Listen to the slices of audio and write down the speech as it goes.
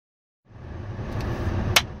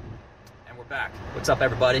Back. What's up,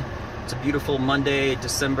 everybody? It's a beautiful Monday,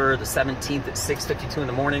 December the 17th at 6:52 in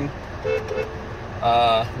the morning.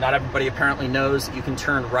 Not everybody apparently knows that you can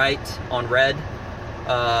turn right on red,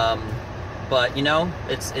 but you know,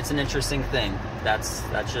 it's an interesting thing. That's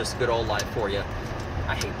just good old life for you.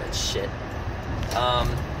 I hate that shit.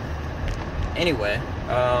 Anyway,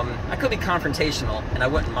 I could be confrontational, and I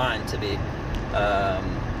wouldn't mind to be,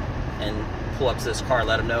 and pull up to this car,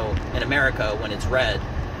 let them know in America when it's red,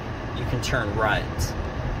 you can turn right.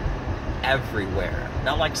 Everywhere.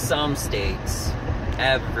 Not like some states.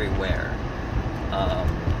 Everywhere.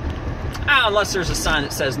 Unless there's a sign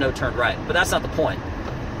that says no, turn right. But that's not the point.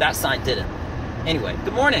 That sign didn't. Anyway,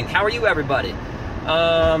 good morning. How are you, everybody?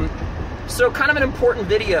 So kind of an important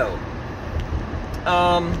video.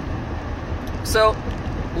 So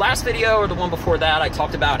last video, or the one before that, I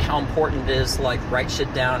talked about how important it is to like write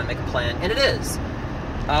shit down and make a plan. And it is.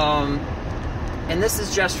 And this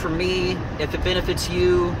is just for me. If it benefits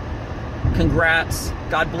you, congrats.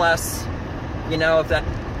 God bless. You know, if that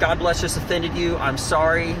God bless just offended you, I'm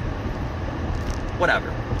sorry.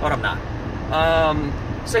 Whatever. But I'm not.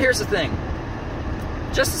 So here's the thing.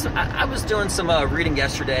 I was doing some reading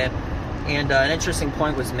yesterday, and an interesting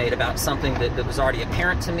point was made about something that was already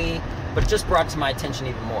apparent to me, but it just brought to my attention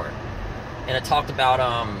even more. And it talked about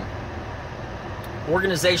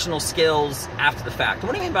organizational skills after the fact. And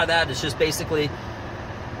what I mean by that is just basically,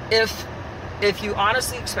 if you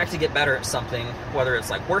honestly expect to get better at something, whether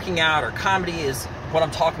it's like working out or comedy is what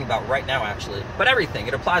I'm talking about right now, actually, but everything,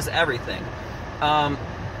 it applies to everything.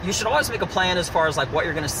 You should always make a plan as far as like what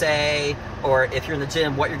you're going to say, or if you're in the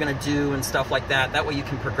gym, what you're going to do and stuff like that. That way you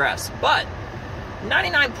can progress. But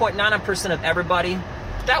 99.99% of everybody,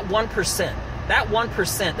 that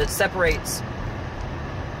 1% that separates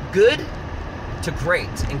good to great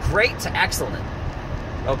and great to excellent,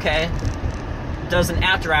 okay, does an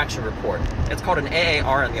after-action report. It's called an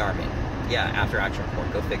AAR in the Army. Yeah, after-action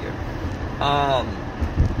report. Go figure.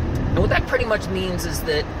 And what that pretty much means is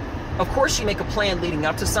that, of course, you make a plan leading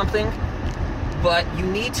up to something, but you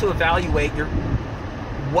need to evaluate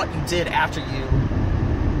what you did after you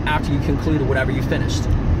concluded whatever you finished.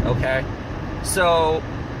 Okay, so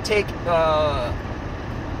take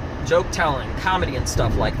joke telling, comedy, and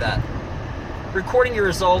stuff like that. Recording your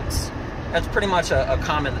results. That's pretty much a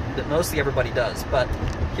comment that mostly everybody does, but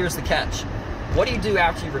here's the catch. What do you do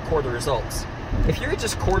after you record the results? If you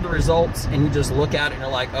just record the results and you just look at it and you're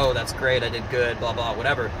like, oh, that's great, I did good, blah, blah,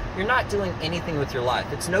 whatever, you're not doing anything with your life.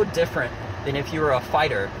 It's no different than if you were a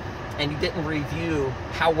fighter and you didn't review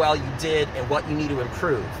how well you did and what you need to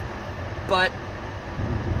improve. But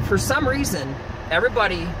for some reason,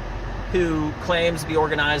 everybody who claims to be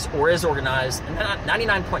organized or is organized, and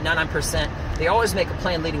 99.99%, they always make a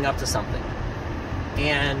plan leading up to something.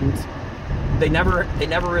 And they never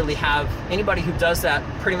really have, anybody who does that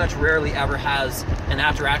pretty much rarely ever has an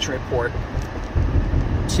after-action report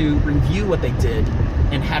to review what they did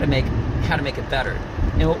and how to make it better.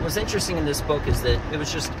 And what was interesting in this book is that it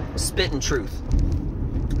was just spit and truth.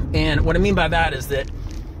 And what I mean by that is that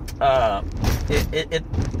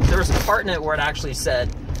there was a part in it where it actually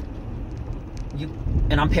said,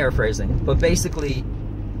 and I'm paraphrasing, but basically,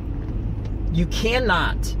 you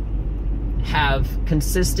cannot have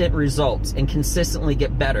consistent results and consistently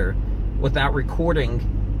get better without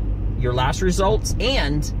recording your last results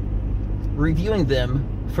and reviewing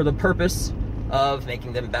them for the purpose of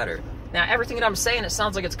making them better. Now, everything that I'm saying, it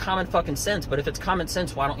sounds like it's common fucking sense, but if it's common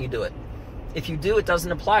sense, why don't you do it? If you do, it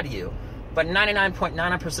doesn't apply to you. But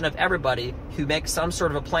 99.99% of everybody who makes some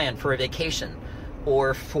sort of a plan for a vacation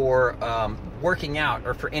or for working out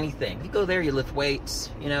or for anything, you go there, you lift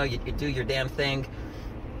weights, you know, you do your damn thing.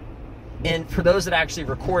 And for those that actually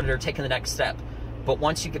record it or taking the next step, but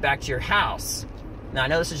once you get back to your house, now I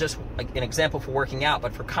know this is just like an example for working out,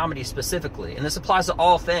 but for comedy specifically, and this applies to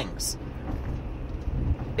all things.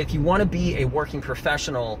 If you want to be a working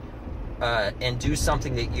professional and do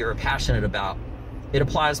something that you're passionate about, it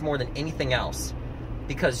applies more than anything else,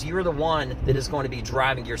 because you're the one that is going to be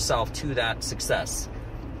driving yourself to that success.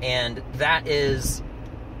 And that is,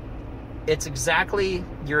 it's exactly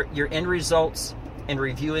your end results and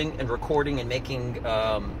reviewing and recording and making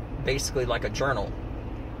basically like a journal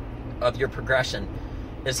of your progression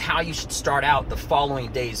is how you should start out the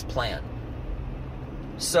following day's plan.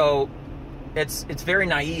 So it's very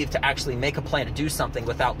naive to actually make a plan to do something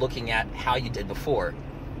without looking at how you did before.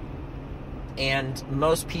 And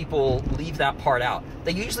most people leave that part out.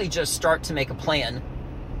 They usually just start to make a plan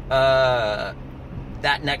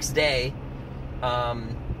that next day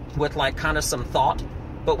with like kind of some thought.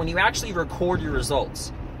 But when you actually record your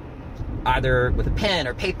results, either with a pen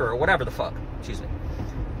or paper or whatever the fuck, excuse me,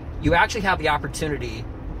 you actually have the opportunity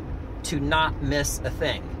to not miss a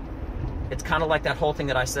thing. It's kind of like that whole thing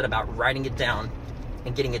that I said about writing it down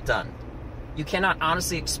and getting it done. You cannot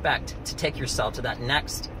honestly expect to take yourself to that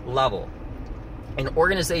next level. And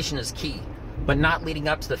organization is key, but not leading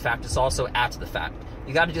up to the fact, it's also after the fact.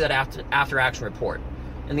 You got to do that after action report.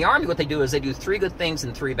 In the Army, what they do is they do 3 good things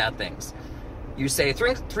and 3 bad things. You say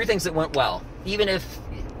three things that went well, even if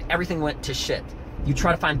everything went to shit. You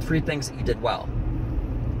try to find 3 things that you did well,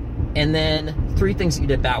 and then 3 things that you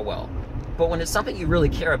did bad well. But when it's something you really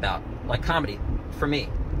care about, like comedy, for me,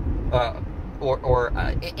 or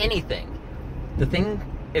anything, the thing,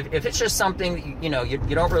 if it's just something that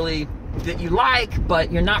you don't really, that you like,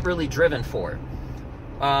 but you're not really driven for,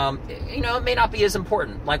 it may not be as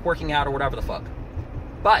important, like working out or whatever the fuck.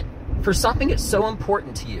 But for something that's so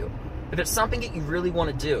important to you, if it's something that you really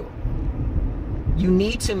want to do, you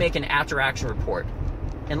need to make an after-action report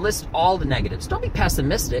and list all the negatives. Don't be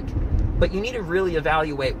pessimistic, but you need to really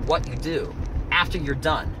evaluate what you do after you're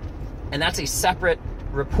done. And that's a separate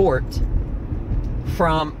report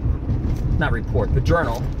from, not report, but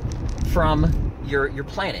journal from your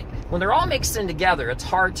planning. When they're all mixed in together, it's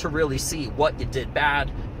hard to really see what you did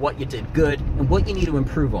bad, what you did good, and what you need to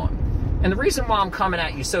improve on. And the reason why I'm coming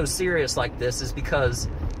at you so serious like this is because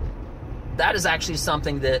that is actually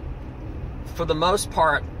something that, for the most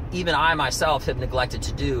part, even I myself have neglected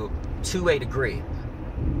to do to a degree.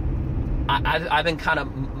 I've been kind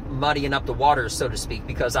of muddying up the waters, so to speak,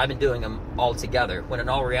 because I've been doing them all together, when in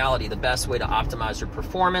all reality, the best way to optimize your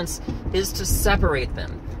performance is to separate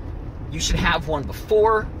them. You should have one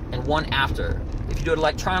before and one after. If you do it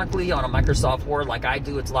electronically on a Microsoft Word like I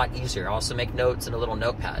do, it's a lot easier. I also make notes in a little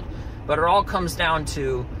notepad. But it all comes down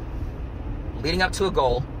to leading up to a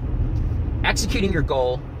goal, executing your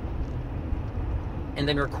goal, and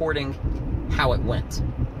then recording how it went.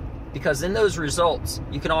 Because in those results,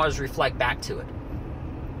 you can always reflect back to it.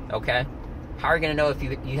 Okay? How are you going to know if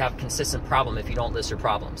you have a consistent problem if you don't list your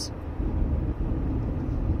problems?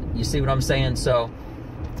 You see what I'm saying? So,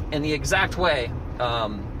 in the exact way,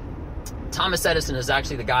 Thomas Edison is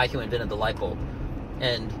actually the guy who invented the light bulb.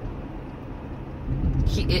 And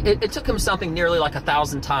it took him something nearly like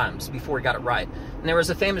 1,000 times before he got it right. And there was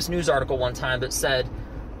a famous news article one time that said,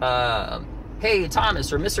 hey,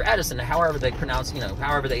 Thomas, or Mr. Edison, however they pronounce,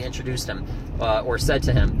 however they introduced him or said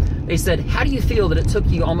to him, they said, how do you feel that it took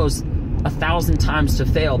you almost 1,000 times to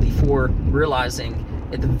fail before realizing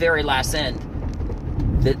at the very last end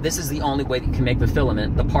that this is the only way that you can make the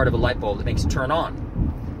filament, the part of a light bulb that makes it turn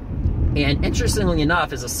on? And interestingly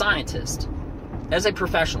enough, as a scientist, as a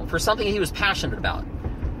professional, for something he was passionate about,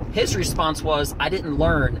 his response was, I didn't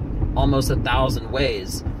learn almost 1,000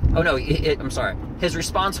 ways. Oh no, I'm sorry. His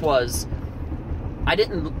response was, I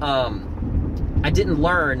didn't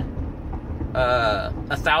learn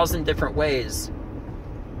 1,000 different ways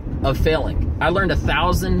of failing. I learned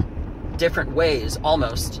 1,000 different ways,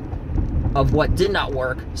 almost, of what did not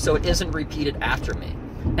work, so it isn't repeated after me.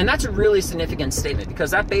 And that's a really significant statement,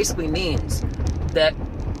 because that basically means that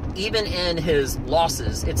even in his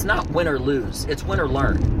losses, it's not win or lose, it's win or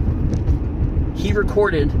learn. He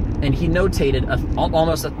recorded and he notated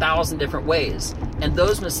almost 1,000 different ways. And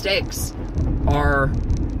those mistakes are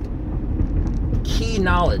key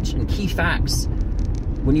knowledge and key facts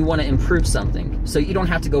when you want to improve something, so you don't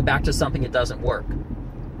have to go back to something that doesn't work.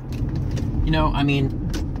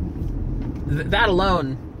 That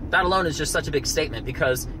alone is just such a big statement,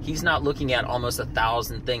 because he's not looking at almost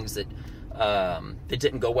 1,000 things that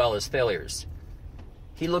didn't go well as failures.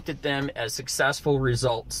 He looked at them as successful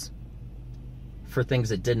results for things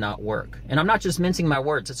that did not work. And I'm not just mincing my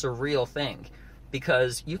words, it's a real thing.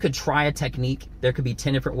 Because you could try a technique, there could be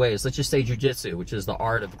 10 different ways. Let's just say jiu-jitsu, which is the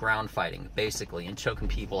art of ground fighting, basically, and choking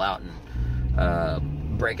people out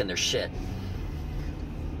and breaking their shit.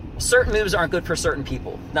 Certain moves aren't good for certain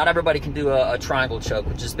people. Not everybody can do a triangle choke,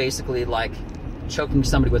 which is basically like choking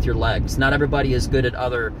somebody with your legs. Not everybody is good at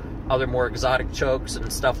other more exotic chokes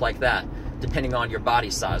and stuff like that, depending on your body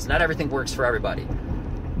size. Not everything works for everybody.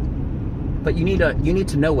 But you need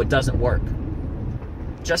to know what doesn't work,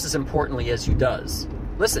 just as importantly as you does.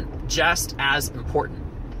 Listen, just as important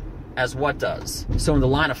as what does. So in the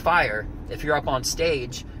line of fire, if you're up on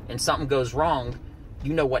stage and something goes wrong,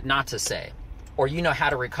 you know what not to say, or you know how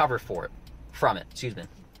to recover from it. Excuse me.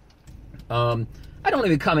 I don't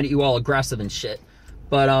even come at you all aggressive and shit,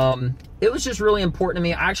 but it was just really important to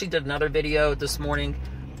me. I actually did another video this morning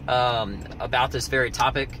about this very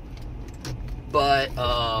topic, but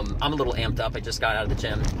I'm a little amped up. I just got out of the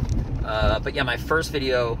gym. But yeah, my first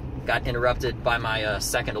video got interrupted by my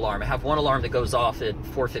second alarm. I have one alarm that goes off at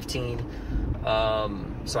 4:15.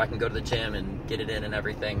 so I can go to the gym and get it in and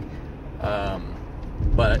everything.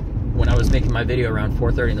 But when I was making my video around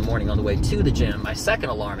 4:30 in the morning on the way to the gym, my second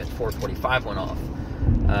alarm at 4:45 went off,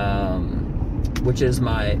 which is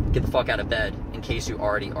my get the fuck out of bed in case you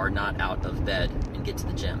already are not out of bed and get to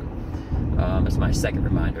the gym. It's my second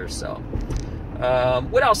reminder. So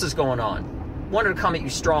what else is going on? Wanted to come at you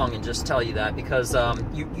strong and just tell you that, because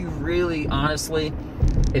you really, honestly,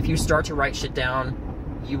 if you start to write shit down,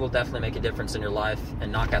 you will definitely make a difference in your life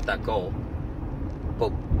and knock out that goal. But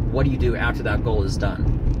what do you do after that goal is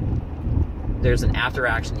done? There's an after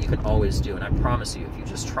action you can always do, and I promise you, if you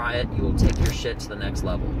just try it, you will take your shit to the next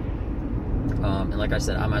level. And like I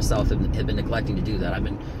said, I myself have been neglecting to do that. I've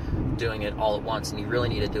been doing it all at once, and you really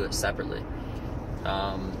need to do it separately.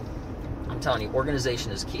 I'm telling you,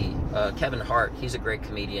 organization is key. Kevin Hart, he's a great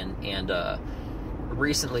comedian, and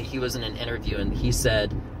recently he was in an interview, and he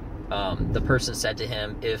said, the person said to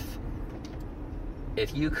him,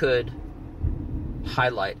 if you could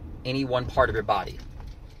highlight any one part of your body,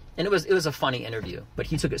 and it was a funny interview, but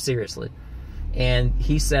he took it seriously, and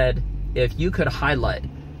he said, if you could highlight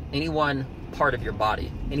any one part of your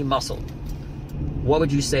body, any muscle, what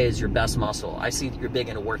would you say is your best muscle? I see that you're big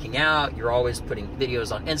into working out. You're always putting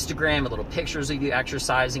videos on Instagram and little pictures of you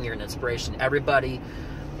exercising. You're an inspiration to everybody.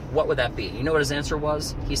 What would that be? You know what his answer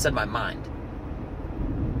was? He said, my mind.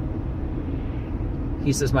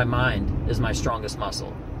 He says, my mind is my strongest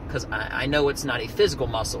muscle, because I know it's not a physical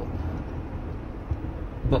muscle,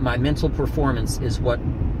 but my mental performance is what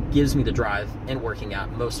gives me the drive in working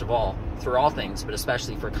out, most of all, for all things, but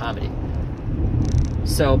especially for comedy.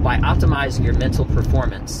 So by optimizing your mental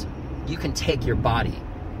performance, you can take your body,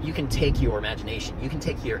 you can take your imagination, you can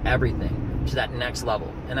take your everything to that next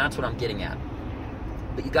level. And that's what I'm getting at.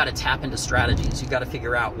 But you got to tap into strategies. You got to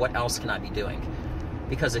figure out, what else can I be doing?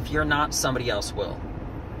 Because if you're not, somebody else will.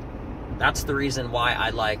 That's the reason why I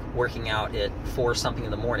like working out at 4 something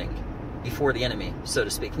in the morning, before the enemy, so to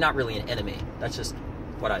speak. Not really an enemy. That's just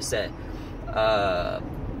what I say.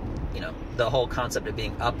 You know, the whole concept of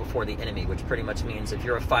being up before the enemy, which pretty much means if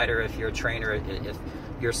you're a fighter, if you're a trainer, if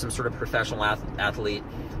you're some sort of professional athlete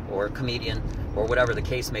or comedian or whatever the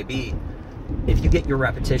case may be, if you get your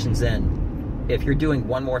repetitions in, if you're doing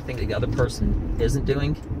one more thing that the other person isn't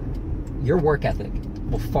doing, your work ethic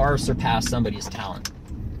will far surpass somebody's talent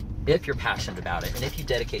if you're passionate about it and if you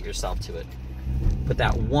dedicate yourself to it. But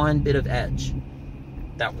that one bit of edge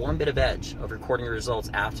of recording your results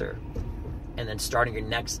after, and then starting your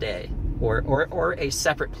next day, or a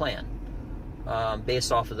separate plan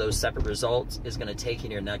based off of those separate results, is going to take you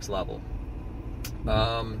to your next level.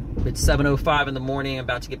 It's 7:05 in the morning. I'm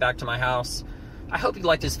about to get back to my house. I hope you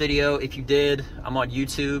liked this video. If you did, I'm on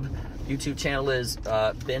YouTube. YouTube channel is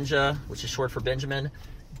Benja, which is short for Benjamin,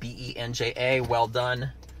 Benja. Well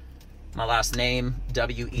done. My last name,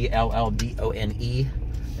 Welldone.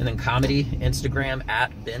 And then comedy, Instagram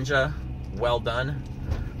at Benja. Well done.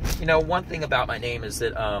 You know, one thing about my name is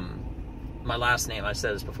that my last name, I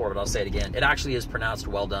said this before, but I'll say it again. It actually is pronounced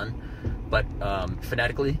well done, but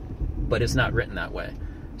phonetically, but it's not written that way.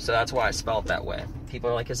 So that's why I spell it that way. People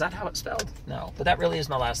are like, is that how it's spelled? No, but that really is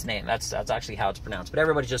my last name. That's actually how it's pronounced. But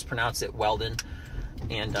everybody just pronounce it Weldon,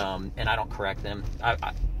 and I don't correct them.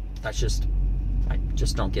 I just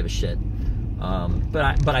don't give a shit.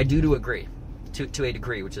 But I do agree to a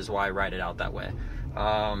degree, which is why I write it out that way.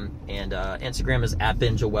 And Instagram is at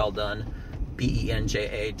Benja Well Done,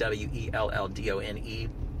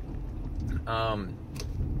 BenjaWelldone.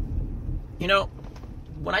 You know,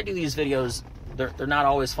 when I do these videos, they're not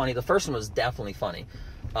always funny. The first one was definitely funny,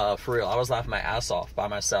 for real. I was laughing my ass off by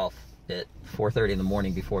myself at 4:30 in the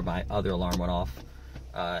morning before my other alarm went off,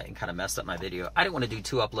 and kind of messed up my video. I didn't want to do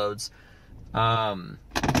 2 uploads,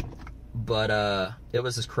 but it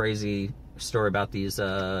was this crazy story about these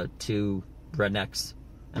 2 rednecks,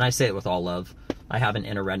 and I say it with all love. I have an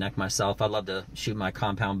inner redneck myself. I love to shoot my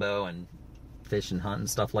compound bow and fish and hunt and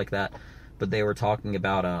stuff like that, but they were talking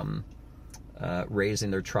about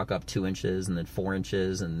raising their truck up 2 inches and then 4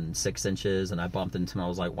 inches and 6 inches, and I bumped into them. I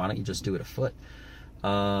was like, why don't you just do it a foot?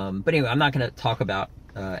 But anyway, I'm not going to talk about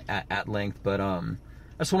at length, but I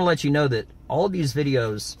just want to let you know that all of these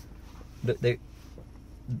videos,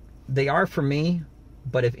 they are for me,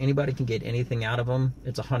 but if anybody can get anything out of them,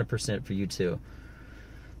 it's 100% for you too.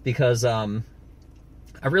 Because I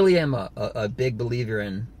really am a big believer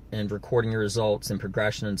in recording your results and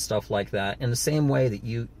progression and stuff like that, in the same way that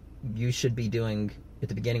you should be doing at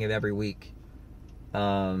the beginning of every week,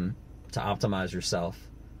 to optimize yourself.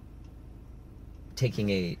 Taking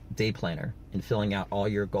a day planner and filling out all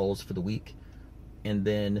your goals for the week, and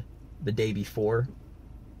then the day before,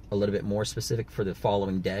 a little bit more specific for the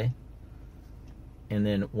following day, and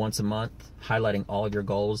then once a month highlighting all of your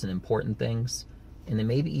goals and important things, and then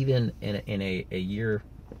maybe even in a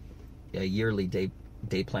yearly day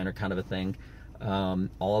planner kind of a thing,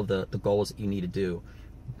 all of the goals that you need to do.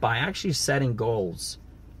 By actually setting goals,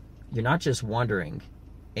 you're not just wandering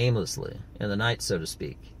aimlessly in the night, so to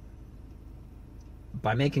speak.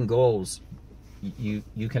 By making goals,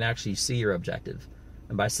 you can actually see your objective,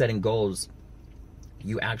 and by setting goals,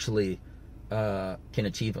 you actually can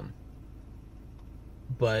achieve them.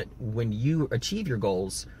 But when you achieve your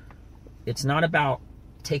goals, it's not about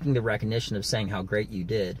taking the recognition of saying how great you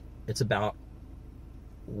did. It's about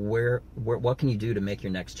what can you do to make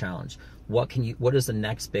your next challenge? What is the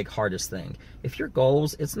next big hardest thing? If your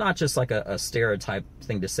goals, it's not just like a stereotype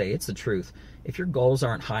thing to say, it's the truth. If your goals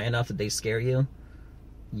aren't high enough that they scare you,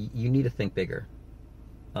 you need to think bigger.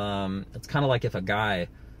 It's kind of like if a guy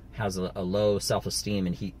has a low self-esteem,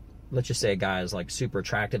 and let's just say a guy is like super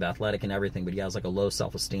attractive, athletic and everything, but he has like a low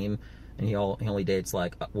self-esteem, and he only dates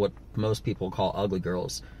like what most people call ugly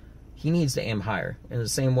girls. He needs to aim higher. In the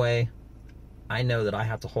same way, I know that I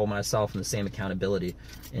have to hold myself in the same accountability,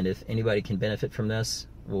 and if anybody can benefit from this,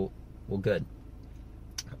 well good.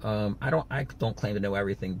 I don't claim to know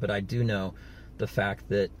everything, but I do know the fact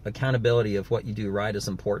that accountability of what you do right is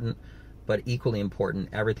important, but equally important,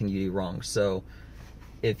 everything you do wrong. So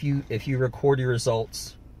if you record your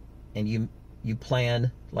results and you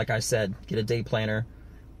plan, like I said, get a day planner,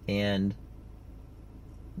 and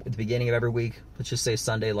at the beginning of every week, let's just say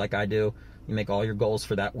Sunday, like I do, you make all your goals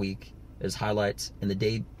for that week as highlights, and the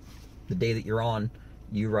day that you're on,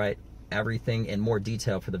 you write everything in more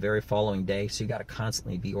detail for the very following day. So you got to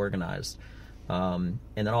constantly be organized, and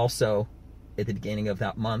then also at the beginning of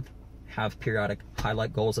that month, have periodic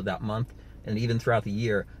highlight goals of that month, and even throughout the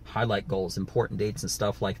year, highlight goals, important dates and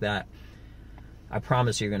stuff like that. I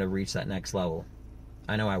promise you're going to reach that next level.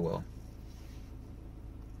 I know I will.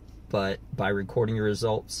 But by recording your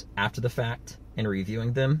results after the fact and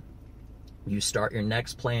reviewing them, you start your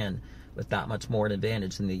next plan with that much more an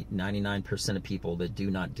advantage than the 99% of people that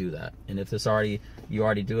do not do that. And if you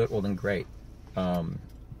already do it, well then great.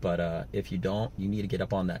 But if you don't, you need to get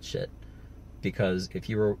up on that shit. Because if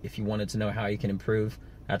you wanted to know how you can improve,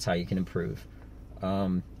 that's how you can improve.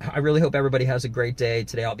 I really hope everybody has a great day.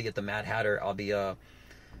 Today I'll be at the Mad Hatter.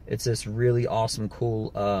 It's this really awesome,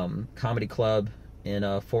 cool comedy club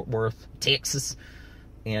in Fort Worth, Texas.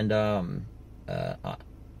 And I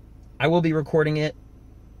will be recording it.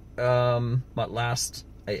 It'll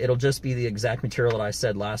just be the exact material that I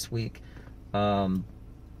said last week,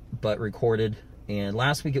 but recorded. And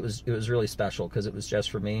last week it was really special because it was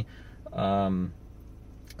just for me. And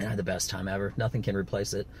I had the best time ever. Nothing can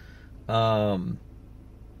replace it.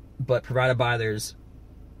 But provided by there's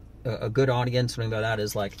a good audience. Something about that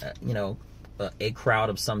is like, a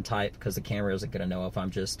crowd of some type, because the camera isn't going to know if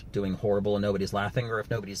I'm just doing horrible and nobody's laughing, or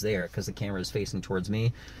if nobody's there because the camera is facing towards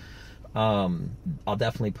me. I'll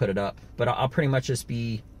definitely put it up. But I'll pretty much just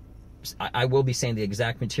I will be saying the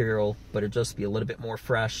exact material, but it'll just be a little bit more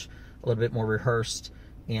fresh, a little bit more rehearsed,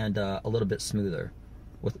 and a little bit smoother,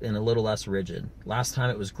 and a little less rigid. Last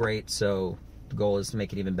time it was great, so the goal is to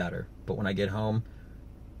make it even better. But when I get home,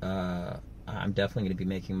 I'm definitely going to be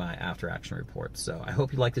making my after action report. So I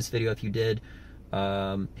hope you liked this video. If you did,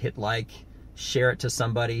 hit like, share it to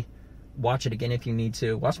somebody, watch it again if you need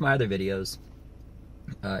to, watch my other videos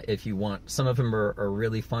if you want. Some of them are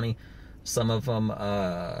really funny, some of them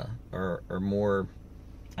are more,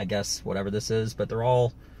 I guess, whatever this is, but they're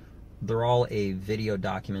all a video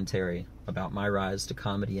documentary about my rise to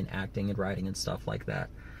comedy and acting and writing and stuff like that.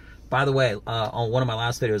 By the way, on one of my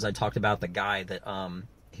last videos, I talked about the guy that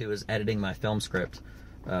who was editing my film script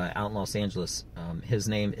out in Los Angeles. His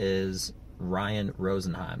name is Ryan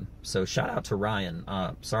Rosenheim. So shout out to Ryan.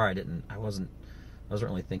 Sorry, I wasn't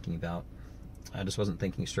really thinking about. I just wasn't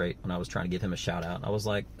thinking straight when I was trying to give him a shout out. I was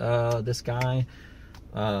like, this guy.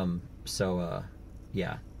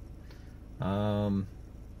 Yeah.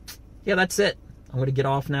 Yeah, that's it. I'm going to get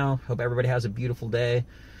off now. Hope everybody has a beautiful day.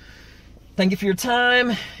 Thank you for your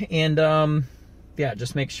time. And, yeah,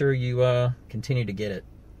 just make sure you continue to get it.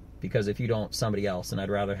 Because if you don't, somebody else. And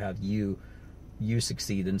I'd rather have you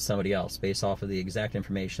succeed than somebody else based off of the exact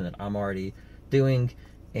information that I'm already doing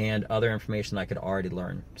and other information I could already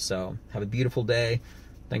learn. So have a beautiful day.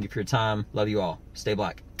 Thank you for your time. Love you all. Stay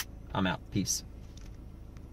black. I'm out. Peace.